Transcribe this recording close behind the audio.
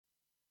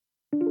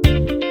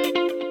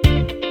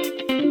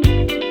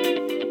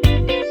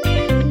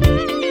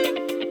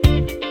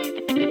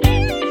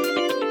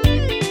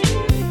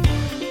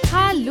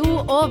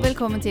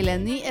velkommen til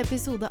en ny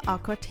episode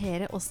av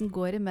Kvarteret. Hvordan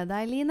går det med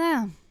deg, Line?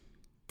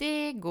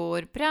 Det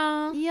går bra.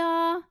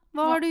 Ja,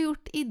 hva har du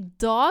gjort i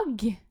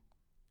dag?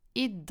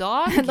 I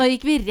dag? Da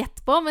gikk vi rett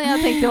på, men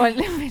jeg tenkte det var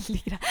veldig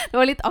greit. Det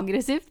var litt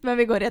aggressivt, men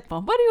vi går rett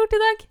på. Hva har du gjort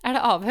i dag? Er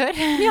det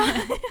avhør? Ja.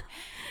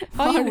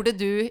 Hva gjorde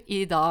du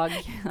i dag?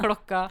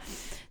 Klokka?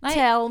 Nei,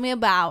 Tell me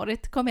about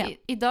it. Kom igjen.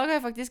 I dag har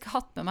jeg faktisk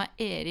hatt med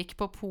meg Erik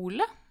på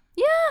polet.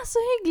 Ja, så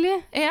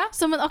hyggelig. Ja,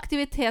 Som en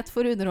aktivitet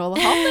for å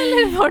underholde han,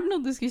 eller var det noe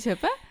du skulle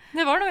kjøpe?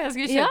 det var noe jeg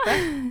skulle Ja.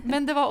 kjøpe.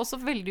 Men det var også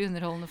veldig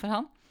underholdende for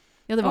han.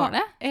 Ja, det var det.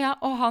 Ja,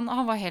 og han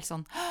var helt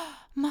sånn,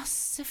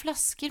 masse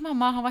flasker,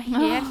 mamma. Han var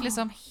helt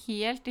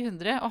i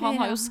 100, og han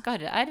har jo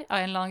skarre-R av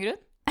en eller annen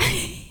grunn.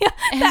 Ja,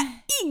 det er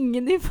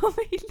ingen i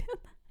familien.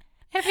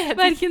 Jeg vet ikke.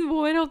 Hverken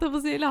vår, holdt jeg på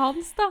å si, eller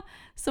hans da,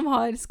 som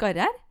har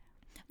skarre her.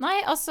 Nei,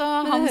 altså,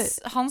 Men det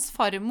hans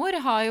farmor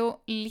har jo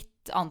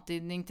litt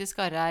antydning til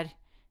skarre-R.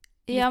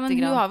 Ja, men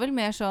Lite hun grann. har vel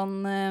mer sånn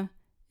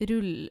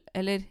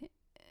eller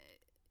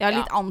ja,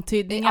 litt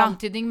antydning, Ja, ja.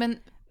 antydning, men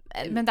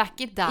det er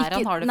ikke der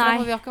han har det fra, nei.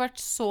 for vi har ikke vært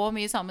så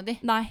mye sammen de.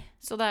 Nei,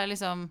 Så det er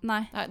liksom,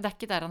 nei. det er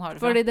ikke der han har det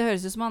fra. Fordi det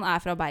høres ut som han er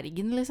fra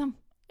Bergen, liksom.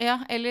 Ja,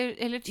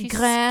 eller tysk.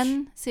 Grønn,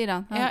 sier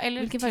han. Ja,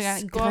 eller Hvilken farge er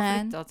det? tysk og har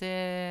Grønn. flyttet til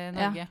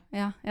Norge.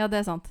 Ja, det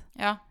er sant.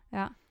 Ja.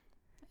 Ja.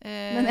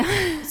 Men,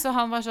 så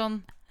han var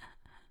sånn,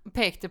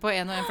 pekte på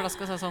en og en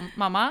flaske og sa sånn,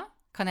 mamma,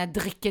 kan jeg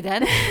drikke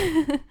den?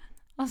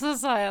 Og så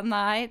sa jeg,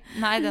 nei,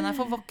 den er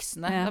for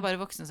voksne. Ja. Det er bare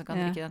voksne som kan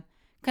Ja. drikke den.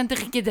 Kan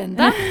jeg drikke den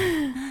da?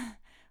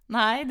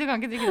 Nei, du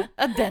kan ikke drikke den.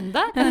 Ja, den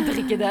da? Kan jeg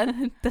drikke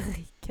den?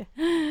 Drikke.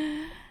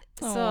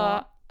 Så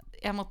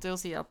jeg måtte jo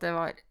si at det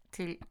var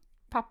til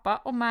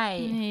pappa og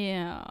meg.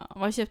 Ja.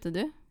 Hva kjøpte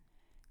du?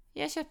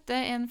 Jeg kjøpte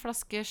en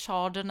flaske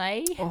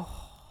Chardonnay Åh.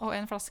 og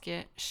en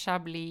flaske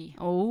Chablis.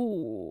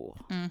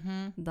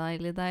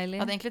 Deilig, deilig.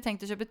 Jeg hadde egentlig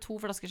tenkt å kjøpe 2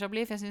 flasker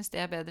Chablis, for jeg synes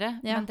det er bedre.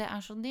 Ja. Men det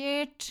er så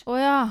dyrt.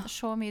 Åja. Det er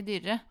så mye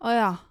dyrere.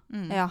 Åja.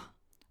 Mm. Ja.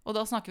 Og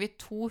da snakker vi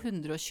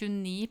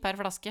 229 per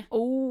flaske.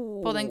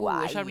 Oh, På den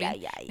gode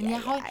Chablis.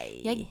 Men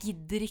jeg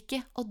gidder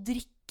ikke å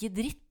drikke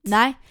dritt.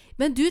 Nei,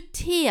 men du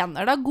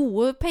tjener da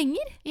gode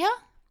penger. Ja.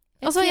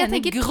 Altså, jeg tjener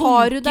tenker,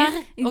 tar du deg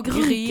og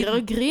grunker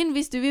og gryn,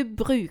 hvis du vil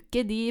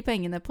bruke de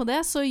pengene på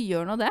det, så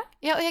gjør nå det.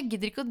 Ja, og jeg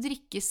gidder ikke å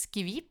drikke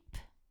skvip.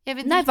 Jeg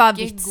vil Nei, hva er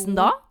drikke vitsen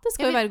god- da? Det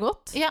skal Jeg jo vil- være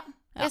godt. Ja,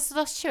 Ja. så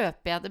da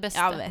kjøper jeg det beste.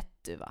 Ja, vet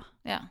du hva.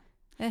 Ja.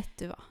 Vet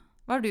du hva.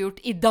 Hva har du gjort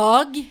i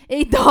dag?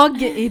 I dag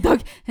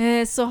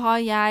så har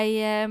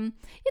jeg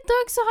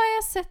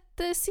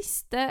sett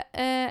siste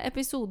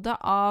episode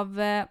av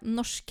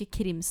Norske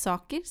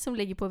krimsaker, som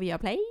ligger på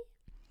Viaplay.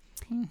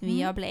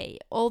 Viaplay.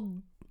 Og,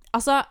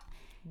 altså...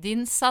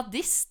 Din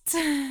sadist.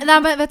 Nei,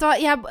 men vet du hva,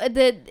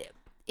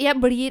 jeg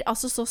blir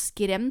altså så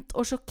skremt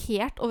og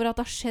sjokkert over at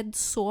det har skjedd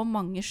så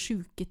mange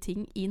syke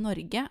ting i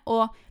Norge,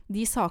 og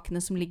de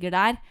sakene som ligger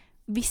der,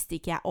 visste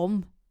ikke jeg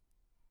om,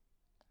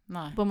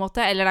 Nei. på en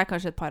måte, eller det er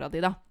kanskje et par av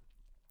de da.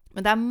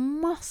 Men det er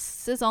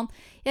masse sånn,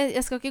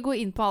 jeg skal ikke gå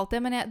inn på alt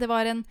det, men det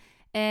var en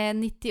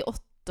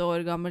 98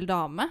 år gammel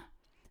dame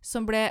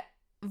som ble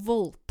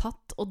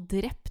voldtatt og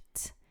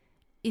drept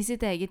i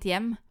sitt eget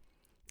hjem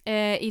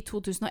i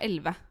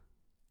 2011.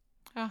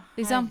 Ja,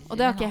 Liksom. Og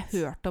det har ikke jeg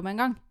herregud. hørt om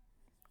engang.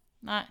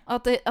 Nei.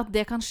 At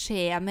det kan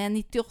skje med en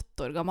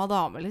 98 år gammel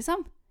dame,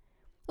 liksom.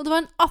 Og det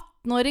var en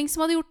 18-åring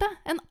som hadde gjort det.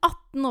 En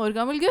 18 år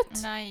gammel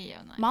gutt. Nei,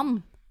 nei.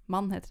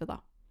 Mann heter det da.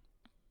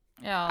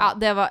 Ja. Ja,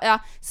 det var, ja.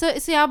 Så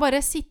jeg har bare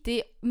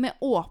sittet med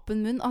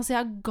åpen munn. Altså,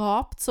 jeg har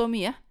gapt så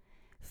mye.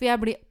 For jeg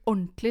blir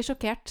ordentlig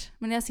sjokkert.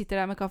 Men jeg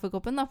sitter der med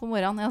kaffekoppen da på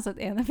morgenen. Jeg har sett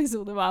en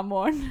episode hver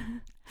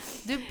morgen.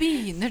 Du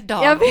begynner Jeg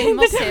dagen begynner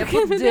med å se på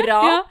dagen med det,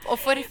 drap ja. og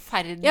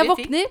forferdelige Jeg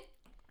ting. våkner,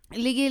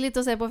 ligger litt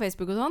og ser på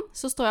Facebook og sånn.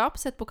 Så står jeg opp,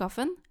 setter på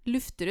kaffen,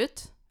 lufter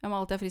ut. Jeg må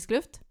alltid ha frisk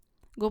luft.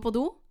 Går på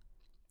do.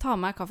 Tar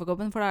med meg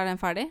kaffekoppen, for da er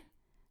den ferdig.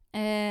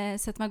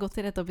 Setter meg godt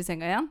til rette opp i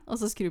senga igjen. Og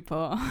så skru på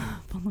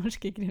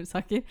Norske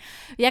krimsaker.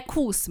 Jeg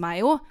koser meg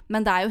jo,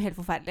 men det er jo helt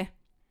forferdelig.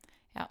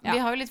 Ja, Ja. vi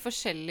har jo litt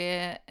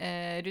forskjellige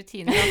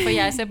rutiner, da, for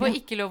jeg ser på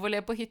Ikke lov å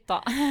le på hytta.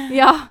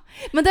 Ja,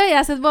 men det har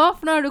jeg sett på,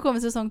 for nå har det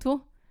kommet sesong 2.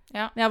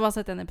 Ja. Jeg har bare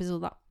sett en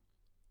episode da.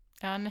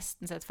 Jeg har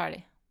nesten sett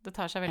ferdig. Det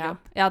tar seg veldig Ja.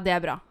 opp. Ja, det er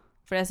bra.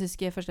 For jeg synes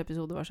ikke første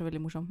episode var så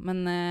veldig morsom.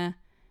 Men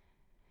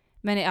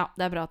ja,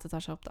 det er bra at det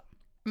tar seg opp da.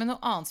 Men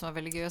noe annet som er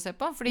veldig gøy å se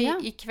på, fordi Ja.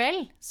 i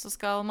kveld så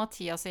skal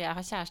Mathias og jeg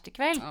ha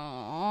kjærestekveld.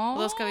 Og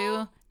da Åh. skal vi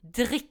jo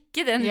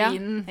drikke den Ja.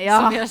 vinen Ja.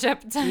 som vi har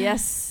kjøpt.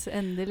 Yes,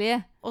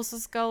 endelig. Og så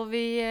skal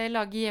vi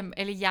lage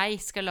eller jeg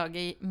skal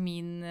lage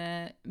min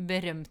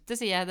berømte,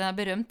 sier jeg. Den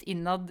er berømt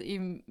innad i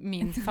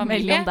min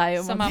familie. Mellom deg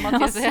og som er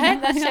Mathias. Mathias og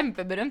jeg. Det er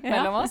kjempeberømt Ja.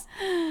 mellom oss.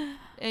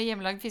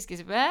 Hjemmelagd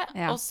fiskesuppe.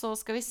 Ja. Og så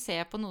skal vi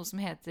se på noe som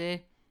heter,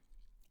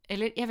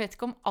 eller jeg vet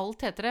ikke om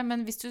alt heter det,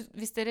 men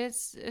hvis dere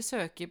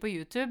søker på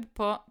YouTube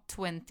på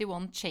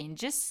 21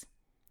 Changes,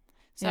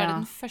 så er Ja. det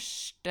den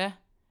første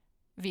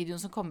videoen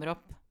som kommer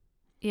opp.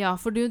 Ja,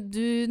 for du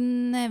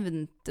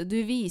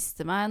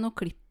viste meg noe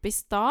klipp i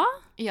stad.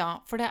 Ja,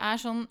 for det er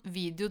sånn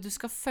video du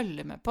skal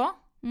følge med på.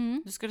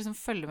 Mm. Du skal liksom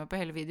følge med på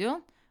hele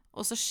videoen,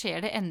 og så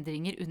skjer det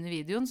endringer under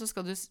videoen, så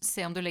skal du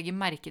se om du legger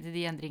merke til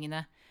de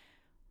endringene.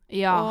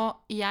 Ja. Og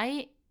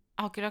jeg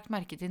har ikke lagt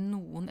merke til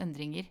noen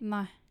endringer.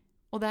 Nei.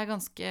 Og det er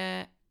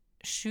ganske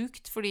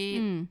sjukt,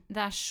 fordi det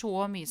er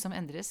så mye som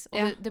endres. Og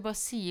Ja. det bare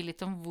sier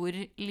litt om hvor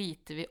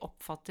lite vi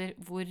oppfatter,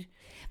 hvor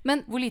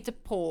Men, lite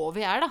på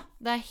vi er, da.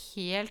 Det er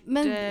helt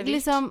men vilt.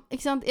 liksom,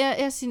 ikke sant,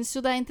 jeg synes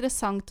jo det er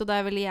interessant, og det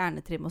er veldig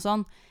hjernetrim og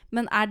sånn,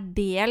 men er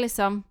det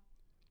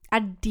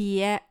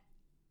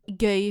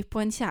gøy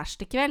på en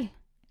kjærestekveld?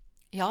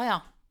 Ja,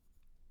 ja.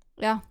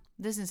 Ja.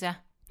 Det syns jeg.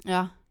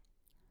 Ja.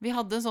 Vi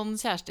hadde en sånn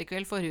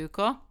kjærestekveld forrige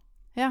uke òg.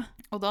 Ja.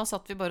 Og da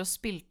satt vi bare og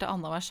spilte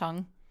annenhver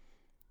sang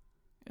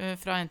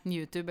fra enten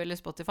YouTube eller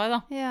Spotify,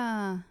 da.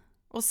 Ja.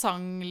 Og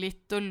sang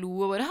litt og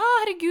lo og bare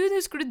herregud,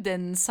 husker du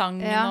den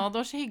sangen? Ja. Og det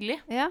var så hyggelig.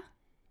 Ja.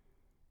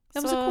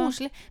 Ja, men så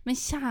koselig. Men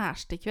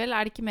kjærestekveld,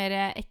 er det ikke mer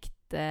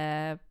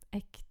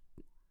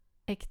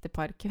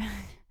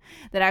ekteparkveld?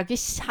 Dere er jo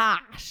ikke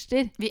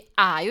kjærester. Vi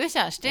er jo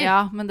kjærester. Ja,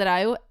 men dere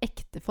er jo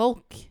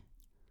ektefolk.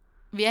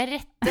 Vi er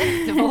rette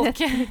ektefolk.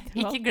 Ektefolk.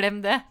 Ikke glem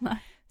det. Nei.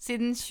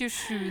 Siden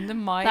 27.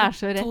 mai Det er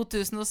så rett.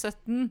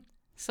 2017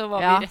 så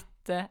var Ja. vi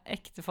rette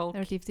ektefolk.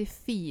 Dere har vært gift i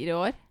 4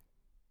 år.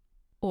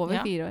 Over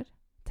Ja. 4 år.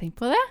 Tenk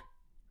på det.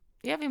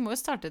 Ja, vi må jo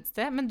starte et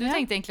sted. Men du Ja.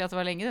 tenkte egentlig at det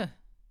var lenge, du.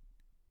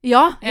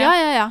 Ja. For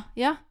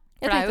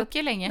det er jo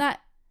ikke lenge.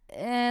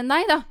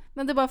 Nei da,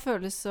 men det bare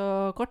føles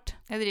så kort.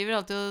 Jeg driver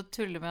alltid og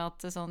tuller med at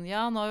sånn,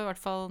 ja, nå er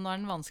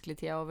den vanskelige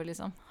tida over,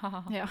 liksom.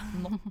 Ja.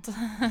 Not.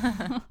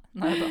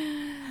 Nei da.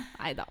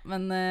 Nei da,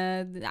 men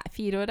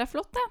 4 år er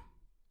flott, det.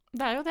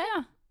 Det er jo det,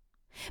 ja.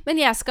 Men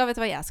vet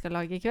du hva jeg skal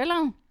lage i kveld,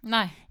 da?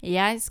 Nei.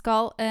 Jeg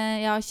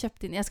har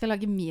kjøpt inn, jeg skal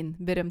lage min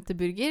berømte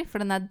burger, for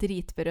den er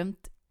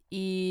dritberømt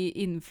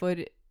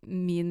innenfor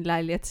min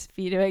leilighets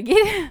 4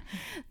 vegger.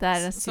 Det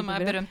er Som er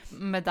superberømt. berømt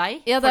med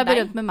deg? Ja, det For er deg?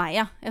 berømt med meg,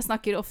 ja. Jeg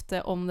snakker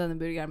ofte om denne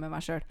burgeren med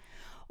meg selv.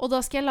 Og da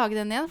skal jeg lage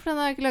den igjen, for den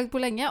har jeg ikke laget på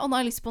lenge, og nå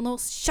har jeg lyst på noe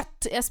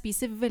kjøtt. Jeg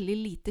spiser veldig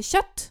lite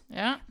kjøtt,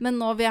 Ja. men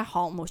nå vil jeg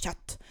ha noe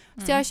kjøtt.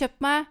 Så jeg har kjøpt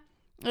meg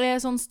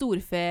sånn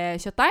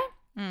storfekjøttdeig,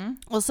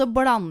 og så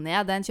blander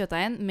jeg den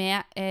kjøttdeigen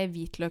med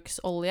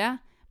hvitløksolje,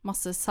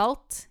 masse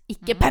salt,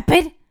 ikke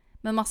pepper,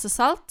 men masse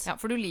salt. Ja,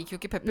 for du liker jo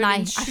ikke pepper. Nei,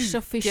 din æsj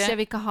og fysj, sjuke- jeg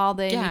vil ikke ha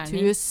det i mitt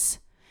gærning. hus.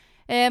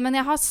 Men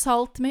jeg har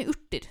salt med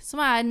urter, som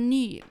er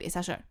nydelig i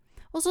seg selv.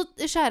 Og så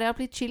skjærer jeg opp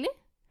litt chili.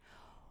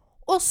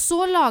 Og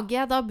så lager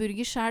jeg da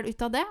burger selv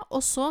ut av det.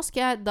 Og så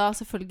skal jeg da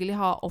selvfølgelig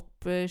ha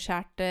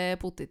oppskjærte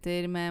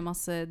poteter med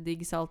masse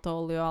digg salt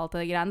og olje og alt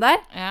det greiene der.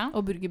 Ja.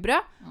 Og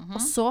burgerbrød.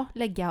 Og så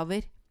legger jeg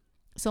over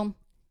sånn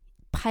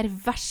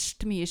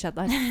perverst mye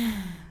cheddar.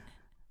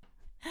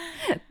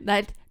 Det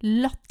er helt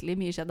latterlig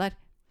mye cheddar.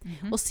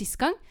 Og sist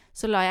gang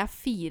så la jeg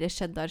 4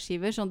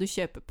 cheddar-skiver som du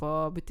kjøper på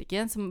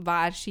butikken, som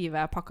hver skive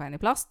er pakket inn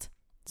i plast,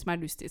 som er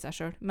dust i seg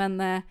selv. Men,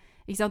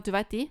 ikke sant, du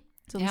vet de?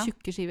 Sånne Ja.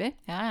 tjukke skiver.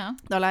 Ja, ja.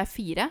 Da la jeg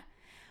 4,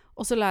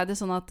 og så la jeg det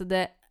sånn at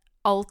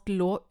alt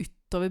lå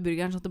utover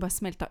burgeren, sånn at det bare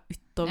smelta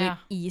utover Ja.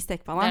 i Det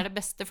stekepanna. er det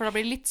beste, for da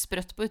blir det litt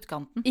sprøtt på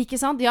utkanten. Ikke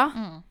sant? Ja.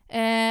 Mm.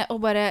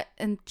 Og bare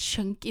en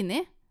chunk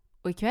inni.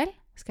 Og i kveld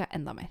skal jeg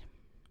enda mer.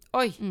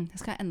 Oi, Jeg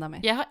skal ha enda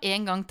mer. jeg har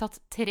en gang tatt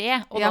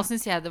 3, og Ja. da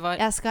synes jeg det var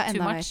Jeg skal ha too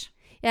enda mer. much.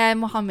 Jeg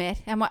må ha mer.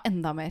 Jeg må ha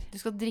enda mer. Du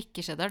skal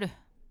drikke cheddar, du.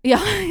 Ja,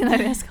 det er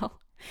det jeg skal.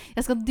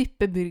 Jeg skal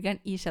dyppe burgeren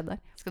i cheddar.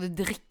 Skal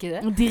du drikke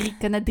det? Og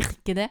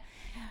drikke det.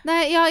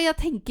 Nei, ja, jeg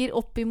tenker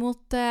opp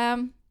imot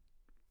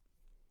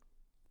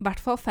hvert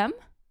fall 5.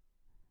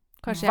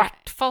 Kanskje jeg...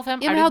 Hvert fall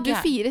 5. Ja, men er jeg du hadde jo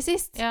gæren? 4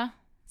 sist. Ja.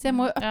 Så jeg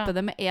må jo uppe Ja.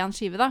 det med 1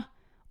 skive da.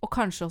 Og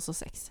kanskje også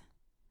 6.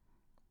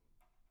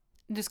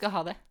 Du skal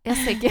ha det. Jeg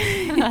ser ikke...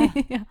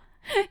 ja.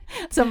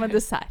 Som en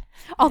dessert.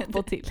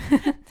 Attpåtil.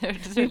 Det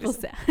hørtes Vi veldig får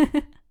sånn. se.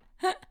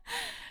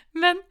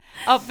 Men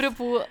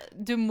apropos,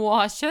 du må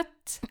ha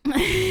kjøtt.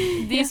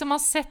 De som har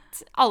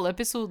sett alle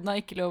episodene av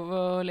Ikke lov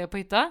å le på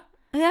hytta,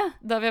 Ja.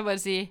 da vil jeg bare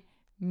si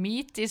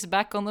Meat is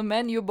back on the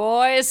menu,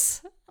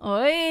 boys!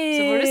 Oi!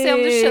 Så får du se om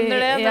du skjønner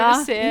det når ja,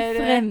 du ser- i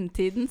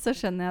fremtiden så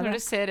skjønner jeg Når det. du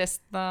ser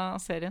resten av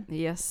serien.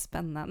 Jøss,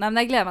 spennende. Nei, men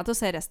jeg gleder meg til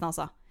å se resten,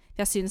 altså.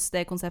 Jeg synes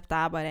det konseptet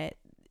er bare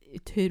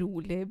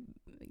utrolig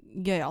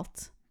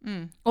gøyalt.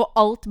 Mm. Og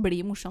alt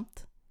blir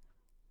morsomt.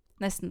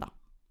 Nesten, da.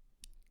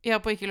 Ja,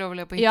 på Ikke lov å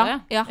le på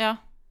hytta, Ja.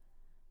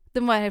 Det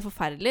må være helt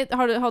forferdelig.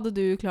 Hadde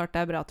du klart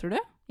deg bra, tror du?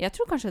 Jeg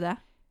tror kanskje det.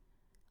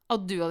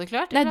 At du hadde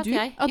klart? Nei, eller du- at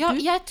jeg? at Ja, du-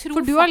 jeg tror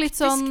For du har litt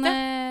faktisk sånn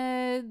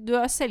det. Du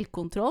har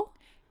selvkontroll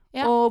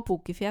Ja. og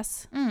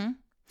pokerfjes. Mm.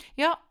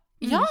 Ja.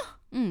 Ja,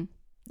 Mm,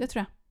 det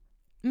tror jeg.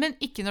 men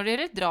ikke når det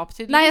gjelder drap,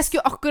 tydeligvis. Nei, jeg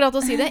skulle akkurat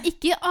å si det.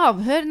 Ikke i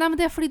avhør. Nei, men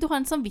det er fordi du har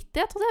en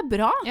samvittighet, og det er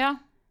bra. Ja,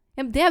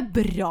 Ja, men det er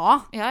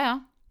bra. ja.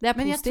 Det er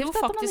Men jeg positivt tror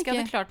at man faktisk jeg ikke...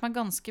 hadde klart meg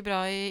ganske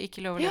bra i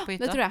Ikke lov å le Ja, på hytta.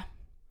 det tror jeg.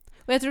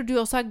 Og jeg tror du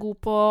også er god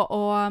på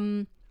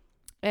å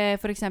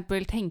for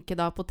eksempel tenke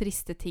da på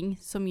triste ting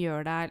som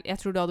gjør deg... Jeg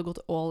tror du hadde gått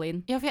all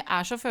in. Ja, for jeg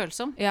er så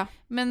følsom. Ja.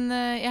 Men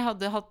jeg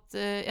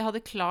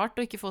hadde klart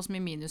å ikke få så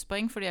mye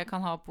minuspoeng fordi jeg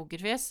kan ha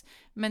pokerfjes,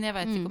 men jeg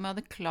vet ikke om jeg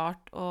hadde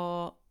klart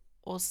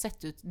å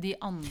sette ut de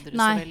andre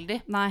Nei. så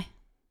veldig. Nei.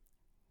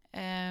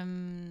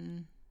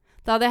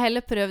 Da hadde jeg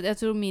heller prøvd... Jeg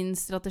tror min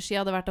strategi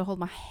hadde vært å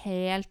holde meg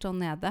helt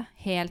sånn nede.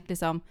 Helt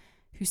liksom...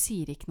 Hun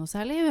sier ikke noe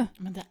særlig, hun.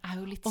 Men det er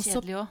jo litt Også-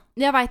 kjedelig også.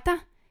 Jeg vet det.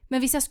 Men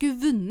hvis jeg skulle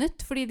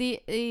vunnet, fordi de,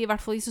 i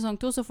hvert fall i sesong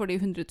 2, så får de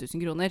 100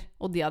 000 kroner,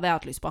 og de hadde jeg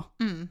hatt lyst på.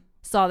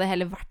 Så hadde det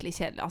heller vært litt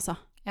kjedelig, altså.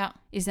 Ja.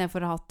 I stedet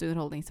for å ha hatt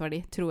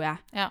underholdningsverdi, tror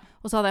jeg. Ja.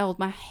 Og så hadde jeg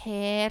holdt meg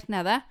helt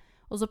nede,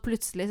 og så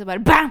plutselig så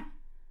bare BAM!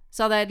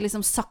 Så hadde jeg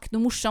liksom sagt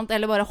noe morsomt,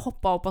 eller bare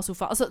hoppet opp av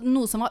sofa. Altså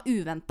noe som var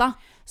uventet.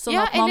 Sånn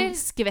at man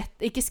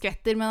ikke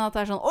skvetter, men at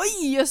det er sånn,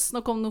 oi, jøss,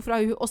 nå kom noe fra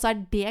hun, og så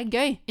er det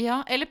gøy. Ja,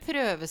 eller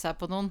prøve seg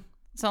på noen.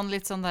 Sånn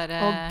litt sånn der...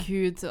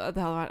 Gud, det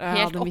hadde vært,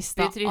 jeg hadde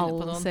mistet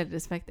all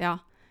selvrespekt. Ja,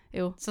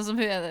 jo. Sånn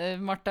som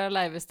Martha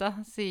Leivestad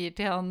sier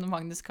til han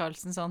Magnus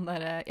Carlsen sånn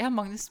der, ja,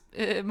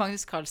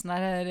 Magnus Carlsen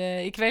er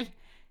i kveld.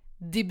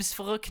 Dibs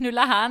for å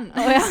knulle han.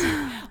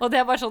 Og det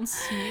er bare sånn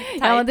sykt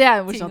teit. Ja, men det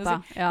er jo morsomt da.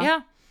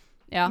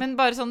 Ja. Men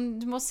bare sånn,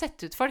 du må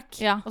sette ut folk.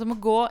 Ja. Og du må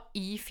gå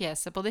i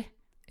fjeset på de.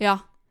 Ja.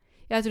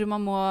 Jeg tror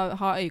man må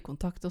ha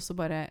øyekontakt og så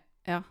bare,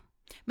 ja.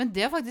 Men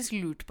det har faktisk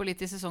lurt på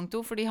litt i sesong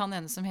 2, fordi han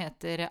ene som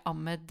heter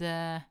Ahmed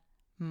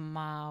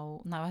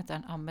Mao... Nei, hva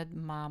heter han? Ahmed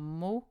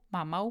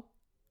Mamao?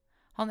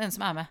 Han ene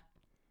som er med.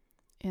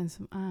 En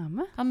som er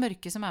med? Han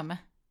mørke som er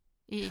med.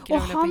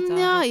 Han,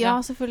 ja,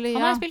 selvfølgelig.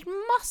 Han har spilt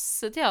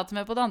masse teater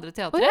med på det andre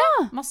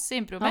teatret. Masse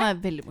impro med. Han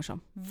er veldig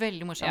morsom.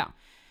 Veldig morsom. Ja.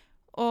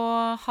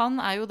 Og han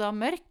er jo da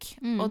mørk,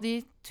 og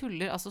de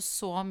tuller altså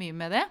så mye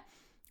med det.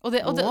 Og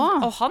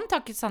han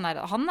takket sånn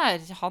her, han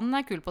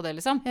er kul på det,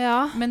 liksom.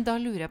 Ja. Men da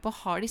lurer jeg på,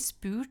 har de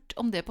spurt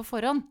om det på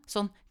forhånd?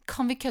 Sånn,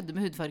 kan vi kødde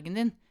med hudfargen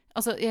din?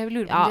 Altså, jeg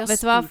lurer på om de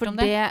har spurt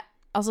om det.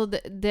 Altså,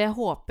 det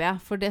håper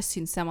jeg, for det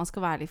synes jeg man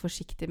skal være litt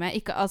forsiktig med.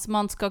 Ikke, altså,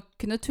 man skal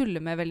kunne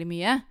tulle med veldig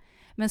mye,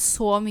 men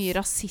så mye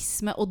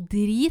rasisme og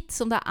drit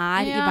som det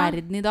er i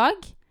verden i dag,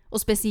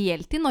 og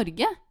spesielt i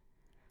Norge,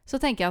 så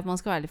tenker jeg at man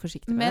skal være litt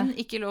forsiktig med det.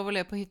 Men ikke lov å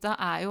le på hytta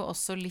er jo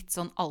også litt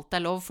sånn alt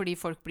er lov, fordi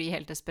folk blir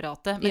helt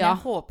desperate. Men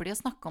jeg håper de har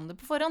snakket om det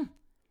på forhånd.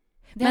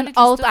 Men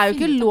alt er jo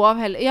ikke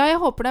lov heller. Ja, jeg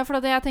håper det,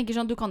 for jeg tenker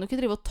sånn, du kan jo ikke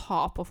drive og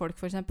ta på folk,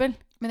 for eksempel.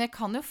 Men jeg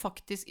kan jo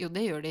faktisk, jo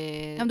det gjør de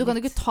ja, men du kan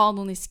jo ikke ta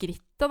noen i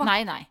skrittet, da.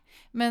 Nei.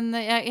 Men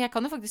jeg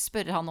kan jo faktisk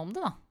spørre han om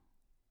det, da.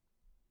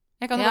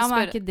 Men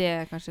er ikke det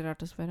kanskje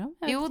rart å spørre om?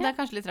 Jo, det er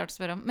kanskje litt rart å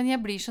spørre om. Men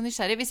jeg blir så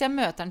nysgjerrig. Hvis jeg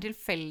møter han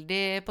tilfeldig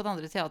på det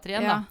andre teatret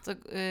igjen, da, så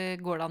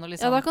går det an å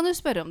liksom... Ja, da kan du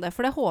spørre om det,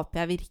 for det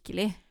håper jeg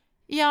virkelig.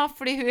 Ja,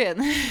 fordi hun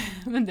ene...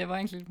 Men det var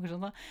egentlig litt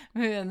morsomt, da.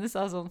 Hun ene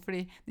sa sånn,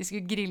 fordi de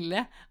skulle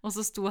grille, og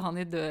så sto han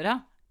i døra,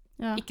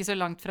 ikke så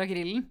langt fra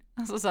grillen.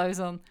 Og så sa hun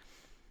sånn,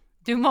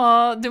 du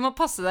må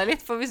passe deg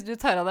litt, for hvis du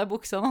tar av deg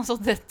buksa nå, så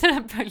detter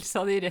den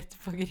pølsa di rett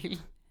på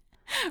grillen.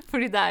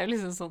 Fordi det er jo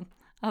liksom sånn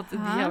at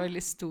de er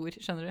veldig stor,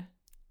 skjønner du?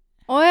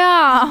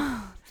 Ja!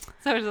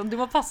 Så er det sånn, du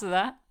må passe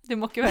deg. Du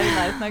må ikke være i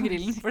nærheten av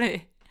grillen, fordi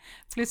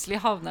plutselig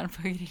havner den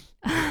på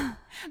grillen.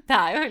 Det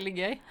er jo veldig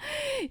gøy.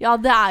 Ja,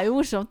 det er jo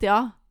morsomt,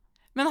 ja.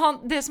 Men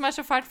det som er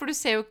så fælt, for du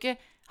ser jo ikke,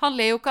 han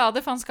ler jo ikke av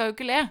det, for han skal jo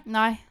ikke le.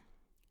 Nei,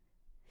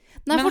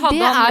 for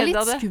det er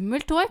litt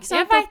skummelt også, ikke sant?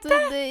 Jeg vet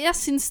det.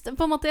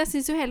 Jeg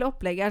synes jo hele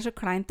opplegget er så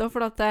kleint også,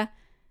 for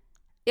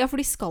for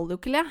de skal jo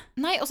ikke le.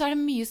 Nei, og så er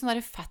det mye sånn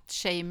der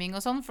fat-shaming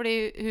og sånn,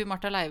 fordi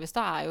Martha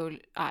Leivestad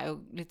er jo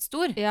litt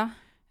stor. Ja.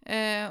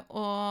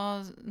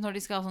 Og når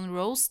de skal ha sånn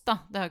roast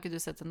da, det har jo ikke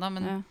du sett ennå,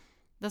 men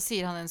da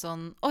sier han en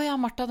sånn, ja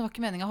Martha, det var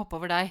ikke meningen å hoppe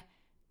over deg,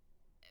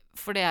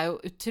 for det er jo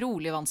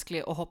utrolig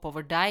vanskelig å hoppe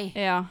over deg,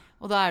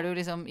 og da er det jo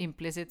liksom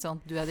implisitt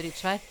sånn, du er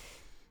dritsvær,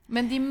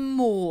 men de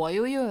må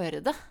jo gjøre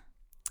det.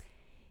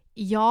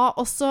 Ja,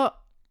 og så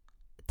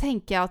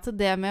tenker jeg at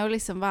det med å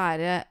liksom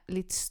være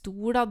litt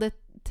stor da, det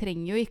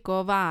trenger jo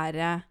ikke å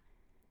være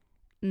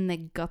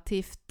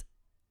negativt.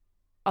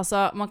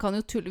 Altså, man kan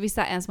jo tulle, hvis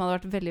det er en som hadde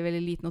vært veldig,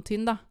 veldig liten og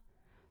tynn da,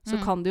 så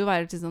kan det jo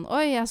være til sånn,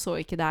 oi, jeg så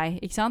ikke deg,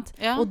 ikke sant?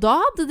 Ja. Og da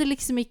hadde det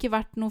liksom ikke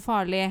vært noe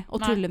farlig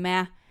å tulle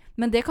med.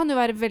 Men det kan jo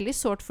være veldig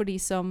sårt for de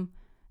som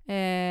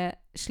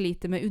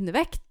sliter med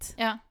undervekt.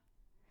 Ja.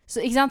 Så,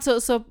 ikke sant?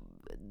 Så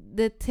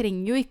det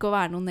trenger jo ikke å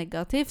være noe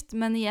negativt,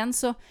 men igjen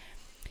så...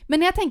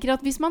 Men jeg tenker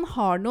at hvis man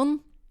har noen,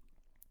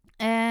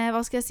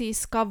 hva skal jeg si,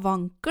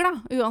 skavanker da,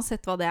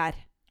 uansett hva det er.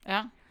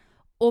 Ja.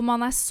 Og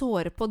man er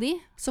såret på de,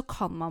 så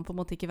kan man på en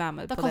måte ikke være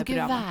med på det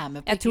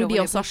programmet. Jeg tror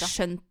de også har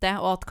skjønt det,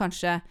 og at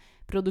kanskje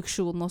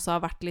produksjonen også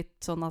har vært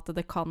litt sånn at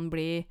det kan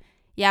bli...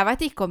 Jeg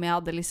vet ikke om jeg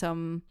hadde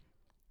liksom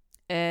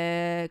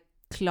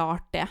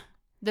klart det.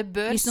 Det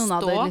bør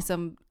stå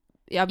liksom,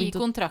 i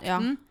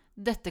kontrakten,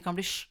 dette kan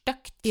bli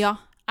støkt. Ja.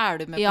 Er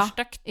du med på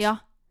støkt? Ja.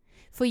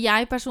 For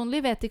jeg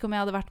personlig vet ikke om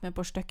jeg hadde vært med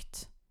på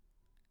støkt.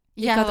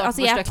 Jeg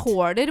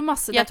tåler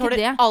masse, det er ikke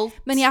det. Alt.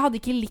 Men jeg hadde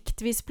ikke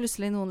likt hvis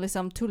plutselig noen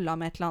liksom tullet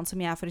med et eller annet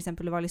som jeg for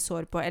eksempel var litt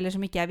sår på, eller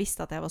som ikke jeg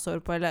visste at jeg var sår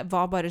på, eller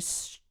var bare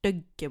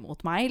støgge mot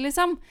meg,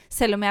 liksom.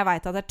 Selv om jeg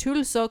vet at det er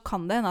tull, så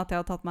kan det hende at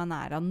jeg har tatt meg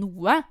nær av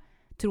noe,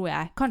 tror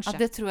jeg, kanskje.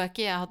 Ja, det tror jeg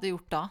ikke jeg hadde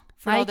gjort da.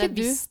 For da hadde jeg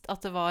visst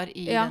at det var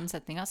i den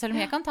setningen. Selv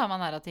om jeg kan ta meg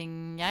nær av ting,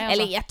 jeg. Altså.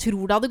 Eller jeg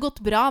tror det hadde gått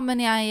bra,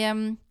 men jeg...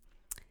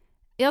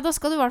 Ja, da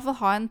skal du i hvert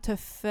fall ha en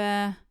tøff...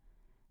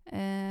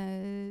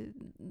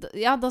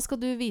 da skal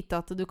du vite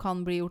at du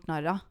kan bli gjort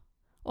narr av,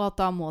 og at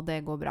da må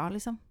det gå bra,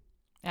 liksom.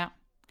 Ja.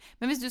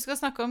 Men hvis du skal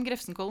snakke om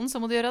Grefsenkollen, så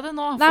må du gjøre det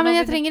nå. Nei, men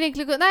jeg trenger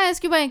egentlig jeg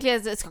skulle bare jeg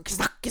skal ikke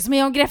snakke så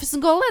mye om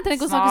Grefsenkollen. Jeg trenger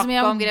ikke å snakke så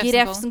mye om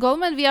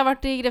Grefsenkollen, men vi har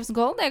vært i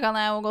Grefsenkollen. Det kan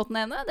jeg jo godt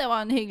nevne. Det var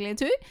en hyggelig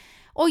tur.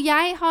 Og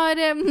jeg har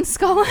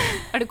skal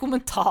Er det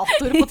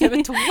kommentator på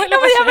TV2, eller? Ja,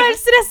 men jeg ble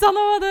helt stresset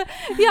nå.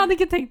 Jeg hadde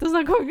ikke tenkt å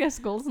snakke om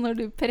Grefsenkollen når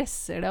du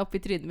presser det opp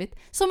i trynet mitt.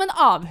 Som en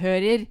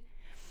avhører.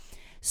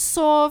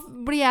 Så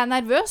blir jeg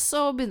nervøs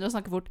og begynner å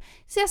snakke fort.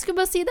 Så jeg skulle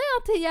bare si det,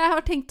 at jeg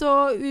har tenkt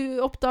å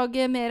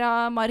oppdage mer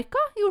av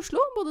marka i Oslo.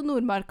 Både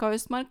Nordmarka og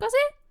Østmarka,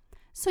 si.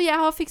 Så jeg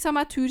har fikset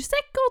meg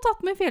tursekk og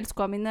tatt med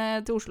fjellskoene mine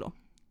til Oslo.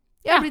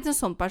 Jeg har blitt en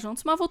sånn person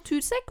som har fått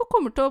tursekk og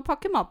kommer til å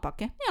pakke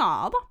matpakke.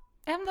 Ja da.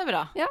 Ja, men det er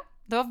bra. Ja.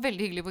 Det var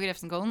veldig hyggelig på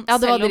Grefsenkollen. Ja,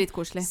 det var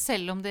dritkoselig.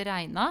 Selv om det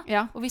regnet.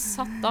 Ja. Og vi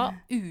satt da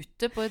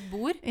ute på et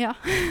bord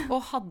og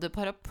hadde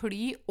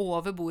paraply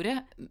over bordet.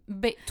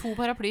 2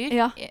 paraplyer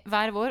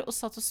hver vår, og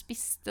satt og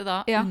spiste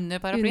da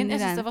under paraplyen. Jeg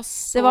synes det var så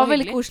hyggelig. Det var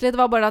veldig koselig.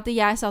 Det var bare at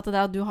jeg sa til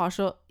deg at du har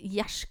så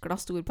jærskla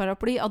stor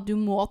paraply at du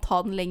må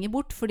ta den lenger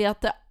bort, fordi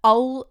at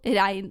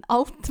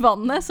alt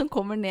vannet som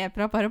kommer ned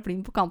fra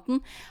paraplyen på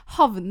kanten,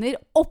 havner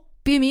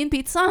oppi min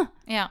pizza.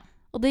 Ja.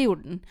 Og det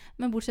gjorde den.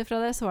 Men bortsett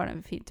fra det, så var det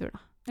en fin tur da.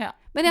 Ja,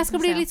 men jeg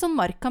skal bli litt sånn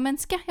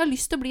marka-menneske. Jeg har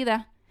lyst til å bli det.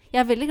 Jeg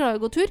er veldig glad i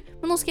å gå tur,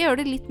 men nå skal jeg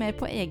gjøre det litt mer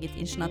på eget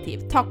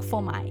initiativ. Takk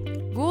for meg.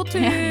 God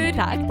tur!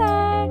 Takk.